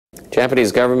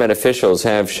Japanese government officials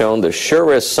have shown the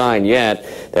surest sign yet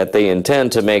that they intend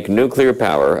to make nuclear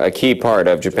power a key part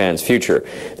of Japan's future.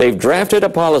 They've drafted a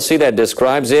policy that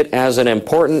describes it as an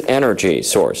important energy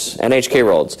source. NHK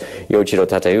World's Yoichiro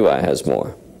Tateyuwa has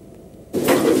more.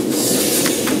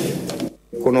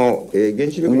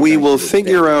 We will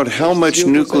figure out how much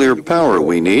nuclear power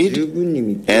we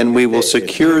need, and we will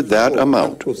secure that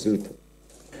amount.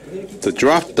 The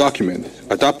draft document,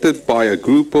 adopted by a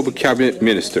group of cabinet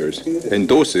ministers,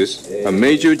 endorses a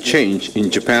major change in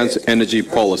Japan's energy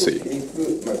policy.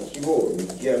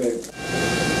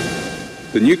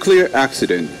 The nuclear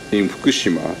accident in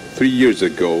Fukushima 3 years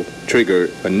ago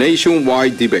triggered a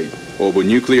nationwide debate over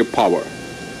nuclear power.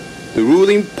 The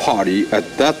ruling party at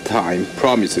that time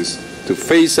promises to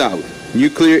phase out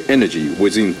nuclear energy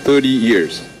within 30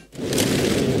 years.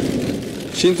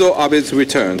 Shinzo Abe's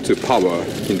return to power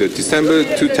in the December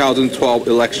 2012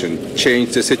 election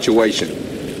changed the situation.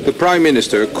 The Prime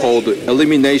Minister called the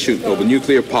elimination of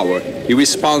nuclear power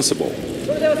irresponsible.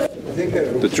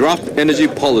 The draft energy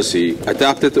policy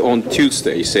adopted on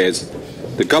Tuesday says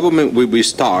the government will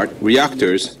restart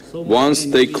reactors once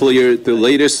they clear the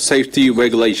latest safety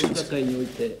regulations.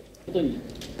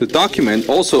 The document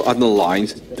also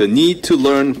underlines the need to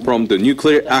learn from the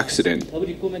nuclear accident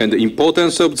and the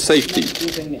importance of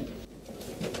safety.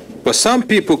 But some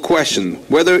people question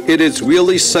whether it is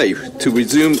really safe to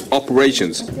resume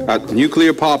operations at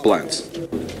nuclear power plants.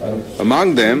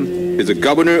 Among them is the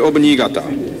governor of Niigata.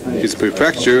 His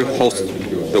prefecture hosts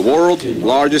the world's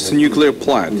largest nuclear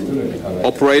plant,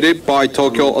 operated by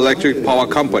Tokyo Electric Power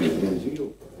Company.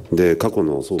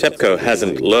 Tepco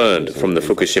hasn't learned from the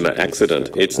Fukushima accident.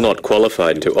 It's not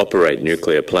qualified to operate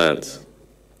nuclear plants.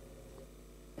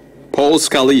 Paul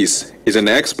Scalise is an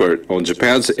expert on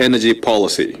Japan's energy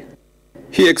policy.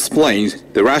 He explains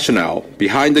the rationale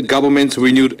behind the government's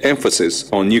renewed emphasis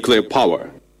on nuclear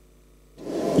power.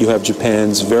 You have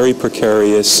Japan's very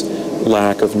precarious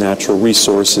lack of natural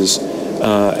resources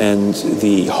and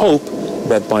the hope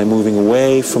that by moving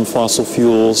away from fossil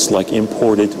fuels like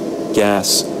imported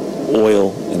gas,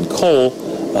 oil, and coal,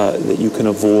 that you can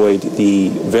avoid the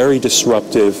very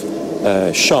disruptive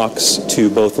shocks to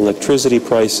both electricity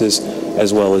prices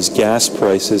as well as gas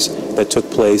prices that took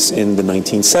place in the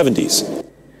 1970s.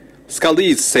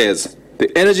 Scalise says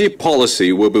the energy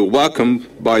policy will be welcomed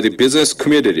by the business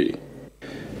community.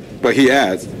 But he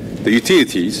adds the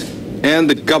utilities and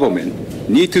the government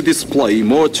need to display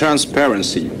more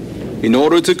transparency in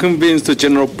order to convince the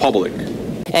general public.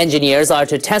 Engineers are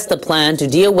to test a plan to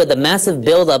deal with the massive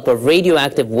buildup of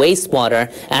radioactive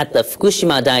wastewater at the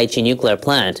Fukushima Daiichi nuclear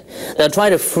plant. They'll try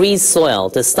to freeze soil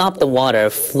to stop the water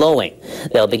flowing.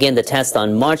 They'll begin the test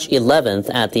on March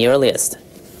 11th at the earliest.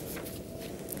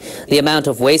 The amount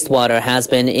of wastewater has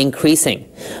been increasing.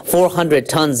 400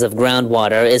 tons of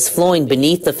groundwater is flowing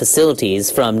beneath the facilities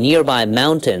from nearby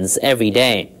mountains every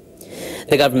day.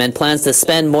 The government plans to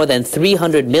spend more than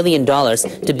 $300 million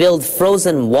to build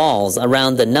frozen walls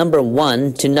around the number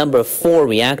 1 to number 4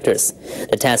 reactors.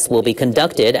 The test will be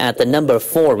conducted at the number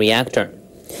 4 reactor.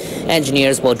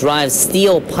 Engineers will drive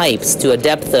steel pipes to a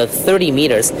depth of 30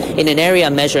 meters in an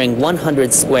area measuring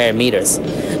 100 square meters.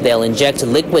 They'll inject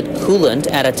liquid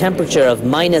coolant at a temperature of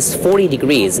 -40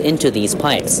 degrees into these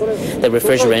pipes. The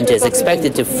refrigerant is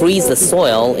expected to freeze the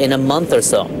soil in a month or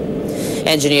so.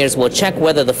 Engineers will check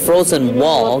whether the frozen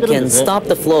wall can stop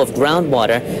the flow of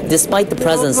groundwater despite the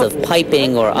presence of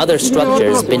piping or other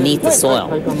structures beneath the soil.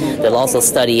 They'll also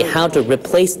study how to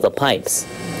replace the pipes.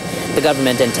 The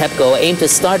government and Tepco aim to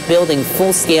start building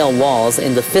full-scale walls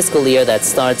in the fiscal year that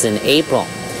starts in April.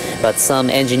 But some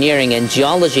engineering and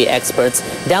geology experts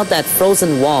doubt that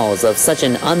frozen walls of such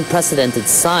an unprecedented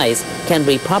size can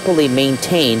be properly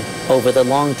maintained over the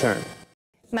long term.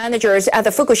 Managers at the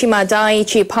Fukushima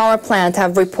Daiichi power plant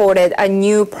have reported a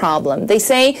new problem. They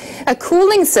say a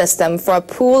cooling system for a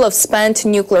pool of spent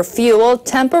nuclear fuel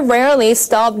temporarily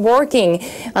stopped working.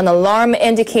 An alarm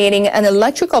indicating an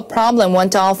electrical problem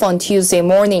went off on Tuesday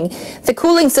morning. The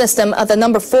cooling system at the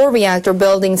number 4 reactor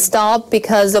building stopped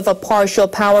because of a partial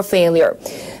power failure.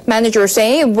 Managers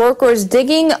say workers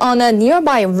digging on a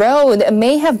nearby road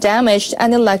may have damaged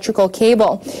an electrical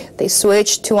cable. They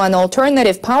switched to an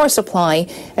alternative power supply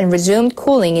and resumed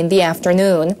cooling in the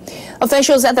afternoon.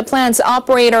 Officials at the plant's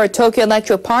operator, Tokyo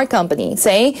Electric Power Company,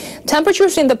 say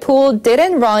temperatures in the pool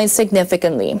didn't rise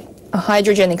significantly. A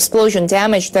hydrogen explosion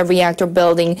damaged the reactor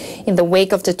building in the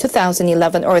wake of the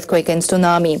 2011 earthquake and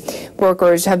tsunami.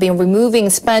 Workers have been removing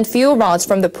spent fuel rods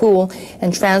from the pool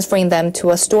and transferring them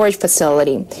to a storage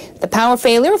facility. The power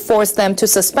failure forced them to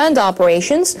suspend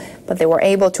operations, but they were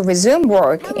able to resume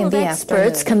work in the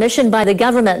experts afternoon. commissioned by the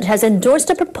government has endorsed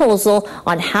a proposal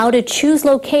on how to choose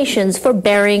locations for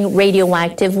burying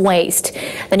radioactive waste.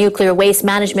 The Nuclear Waste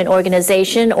Management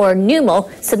Organization, or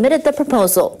NUMO, submitted the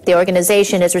proposal. The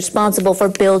organization is responsible for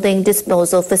building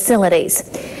disposal facilities.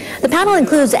 The panel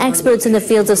includes experts in the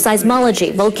fields of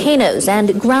seismology, volcanoes, and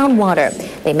groundwater.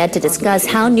 They met to discuss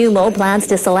how NUMO plans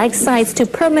to select sites to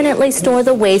permanently store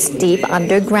the waste deep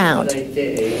underground.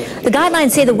 The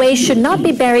guidelines say the waste should not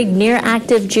be buried near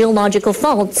active geological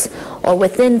faults or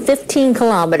within 15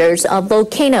 kilometers of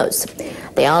volcanoes.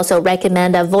 They also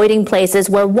recommend avoiding places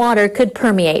where water could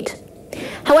permeate.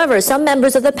 However, some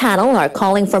members of the panel are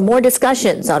calling for more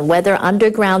discussions on whether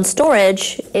underground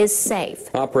storage is safe.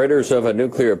 Operators of a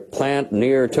nuclear plant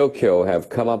near Tokyo have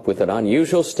come up with an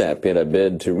unusual step in a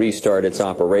bid to restart its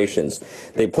operations.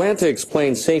 They plan to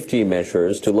explain safety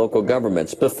measures to local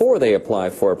governments before they apply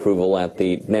for approval at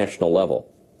the national level.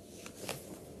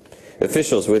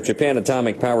 Officials with Japan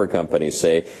Atomic Power Company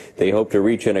say they hope to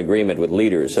reach an agreement with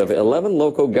leaders of 11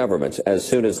 local governments as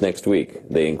soon as next week.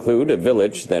 They include a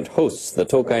village that hosts the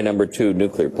Tokai No. 2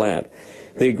 nuclear plant.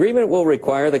 The agreement will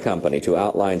require the company to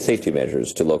outline safety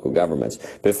measures to local governments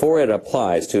before it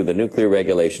applies to the Nuclear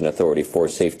Regulation Authority for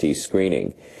safety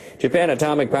screening. Japan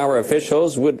Atomic Power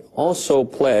officials would also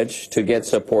pledge to get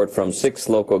support from 6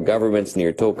 local governments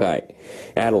near Tokai.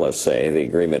 Analysts say the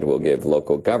agreement will give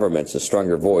local governments a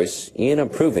stronger voice in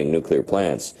approving nuclear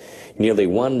plants. Nearly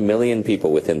 1 million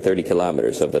people within 30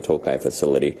 kilometers of the Tokai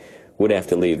facility would have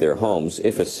to leave their homes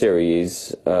if a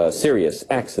serious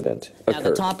accident occurred.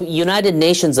 The top United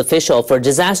Nations official for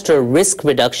disaster risk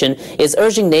reduction is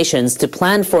urging nations to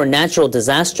plan for natural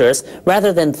disasters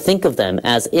rather than think of them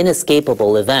as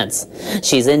inescapable events.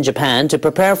 She's in Japan to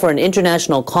prepare for an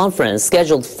international conference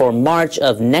scheduled for March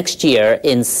of next year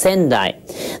in Sendai.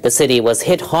 The city was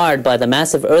hit hard by the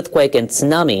massive earthquake and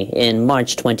tsunami in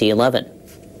March 2011.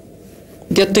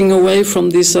 Getting away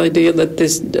from this idea that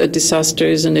this disaster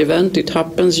is an event, it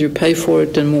happens, you pay for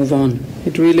it and move on.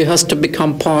 It really has to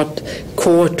become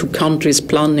core to countries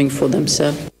planning for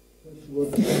themselves.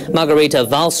 Margareta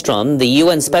Wallström, the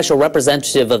UN Special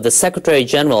Representative of the Secretary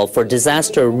General for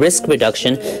Disaster Risk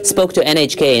Reduction, spoke to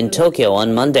NHK in Tokyo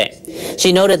on Monday.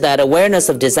 She noted that awareness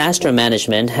of disaster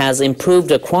management has improved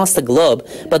across the globe,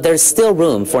 but there's still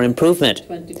room for improvement.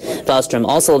 Wallström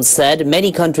also said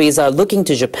many countries are looking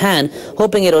to Japan,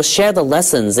 hoping it'll share the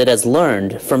lessons it has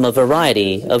learned from a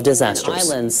variety of disasters.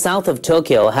 The island south of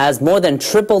Tokyo has more than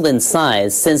tripled in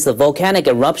size since the volcanic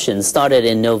eruption started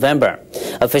in November.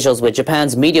 Officials with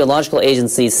Japan's meteorological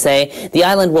agencies say the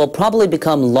island will probably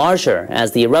become larger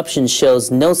as the eruption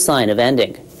shows no sign of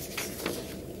ending.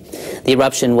 The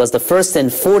eruption was the first in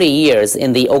 40 years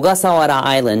in the Ogasawara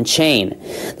Island chain.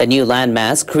 The new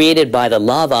landmass created by the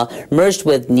lava merged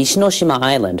with Nishinoshima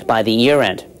Island by the year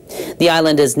end. The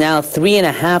island is now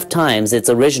 3.5 times its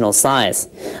original size.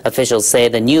 Officials say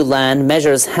the new land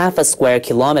measures half a square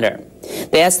kilometer.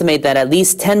 They estimate that at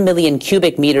least 10 million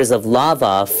cubic meters of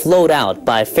lava flowed out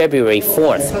by February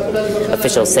 4th.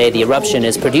 Officials say the eruption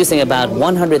is producing about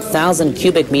 100,000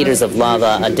 cubic meters of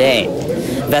lava a day.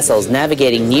 Vessels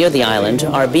navigating near the island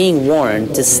are being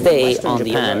warned to stay on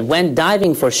the island. Went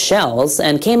diving for shells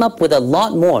and came up with a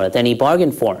lot more than he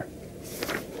bargained for.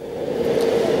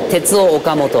 Tetsuo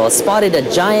Okamoto spotted a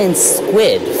giant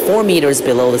squid 4 meters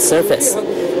below the surface.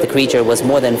 The creature was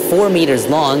more than 4 meters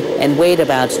long and weighed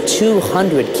about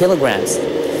 200 kilograms.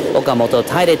 Okamoto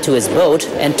tied it to his boat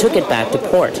and took it back to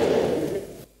port.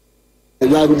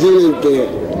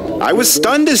 I was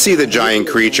stunned to see the giant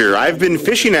creature. I've been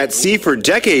fishing at sea for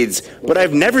decades, but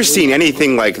I've never seen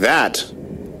anything like that.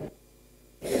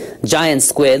 Giant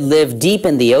squid live deep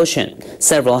in the ocean.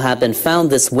 Several have been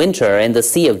found this winter in the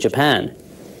Sea of Japan.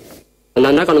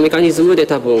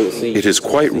 It is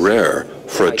quite rare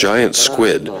for a giant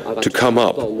squid to come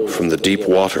up from the deep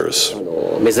waters.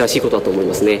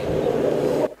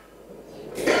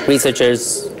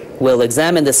 Researchers will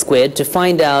examine the squid to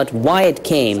find out why it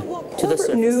came to the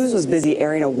surface. News was busy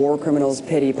airing a war criminals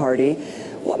pity party.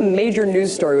 What major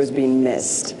news story was being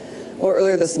missed? Well,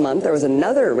 earlier this month, there was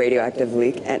another radioactive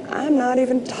leak, and I'm not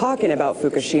even talking about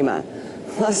Fukushima.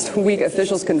 Last week,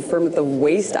 officials confirmed that the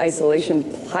waste isolation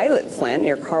pilot plant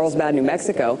near Carlsbad, New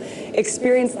Mexico,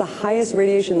 experienced the highest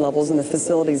radiation levels in the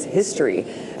facility's history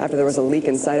after there was a leak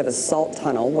inside of a salt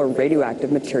tunnel where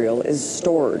radioactive material is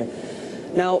stored.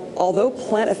 Now, although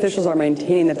plant officials are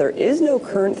maintaining that there is no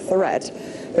current threat,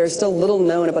 there's still little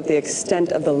known about the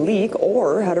extent of the leak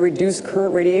or how to reduce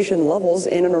current radiation levels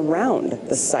in and around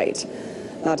the site.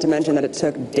 Not to mention that it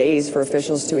took days for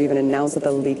officials to even announce that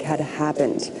the leak had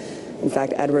happened. In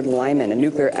fact, Edward Lyman, a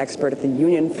nuclear expert at the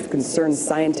Union of Concerned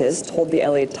Scientists, told the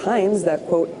LA Times that,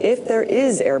 quote, if there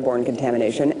is airborne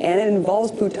contamination and it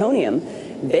involves plutonium,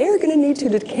 they're going to need to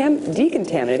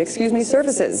decontaminate,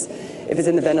 surfaces. If it's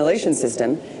in the ventilation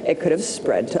system, it could have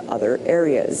spread to other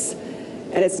areas.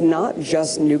 And it's not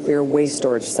just nuclear waste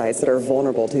storage sites that are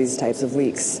vulnerable to these types of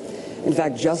leaks. In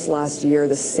fact, just last year,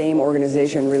 the same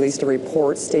organization released a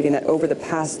report stating that over the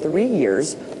past 3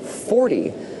 years,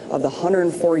 40 of the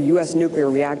 104 U.S. nuclear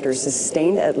reactors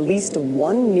sustained at least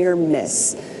one near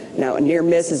miss. Now, a near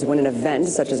miss is when an event,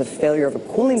 such as a failure of a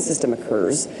cooling system,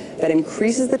 occurs that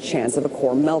increases the chance of a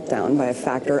core meltdown by a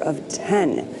factor of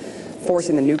 10,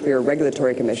 forcing the Nuclear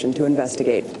Regulatory Commission to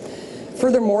investigate.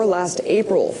 Furthermore, last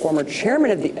April, former chairman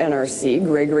of the NRC,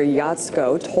 Gregory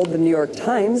Yatsko, told the New York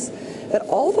Times that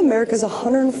all of America's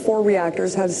 104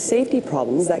 reactors have safety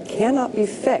problems that cannot be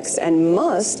fixed and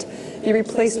must be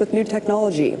replaced with new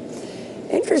technology.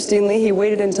 Interestingly, he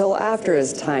waited until after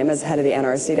his time as head of the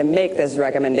NRC to make this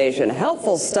recommendation.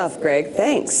 Helpful stuff, Greg.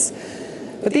 Thanks.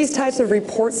 But these types of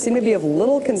reports seem to be of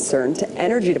little concern to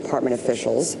Energy Department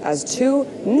officials, as 2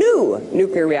 new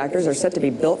nuclear reactors are set to be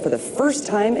built for the first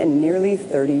time in nearly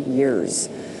 30 years.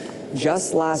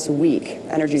 Just last week,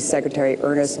 Energy Secretary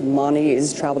Ernest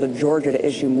Moniz traveled to Georgia to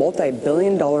issue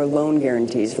multi-billion-dollar loan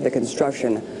guarantees for the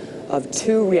construction of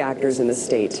 2 reactors in the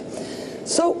state.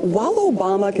 So while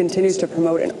Obama continues to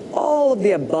promote an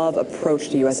all-of-the-above approach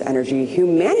to U.S. energy,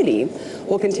 humanity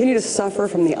will continue to suffer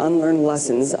from the unlearned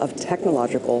lessons of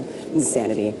technological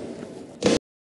insanity.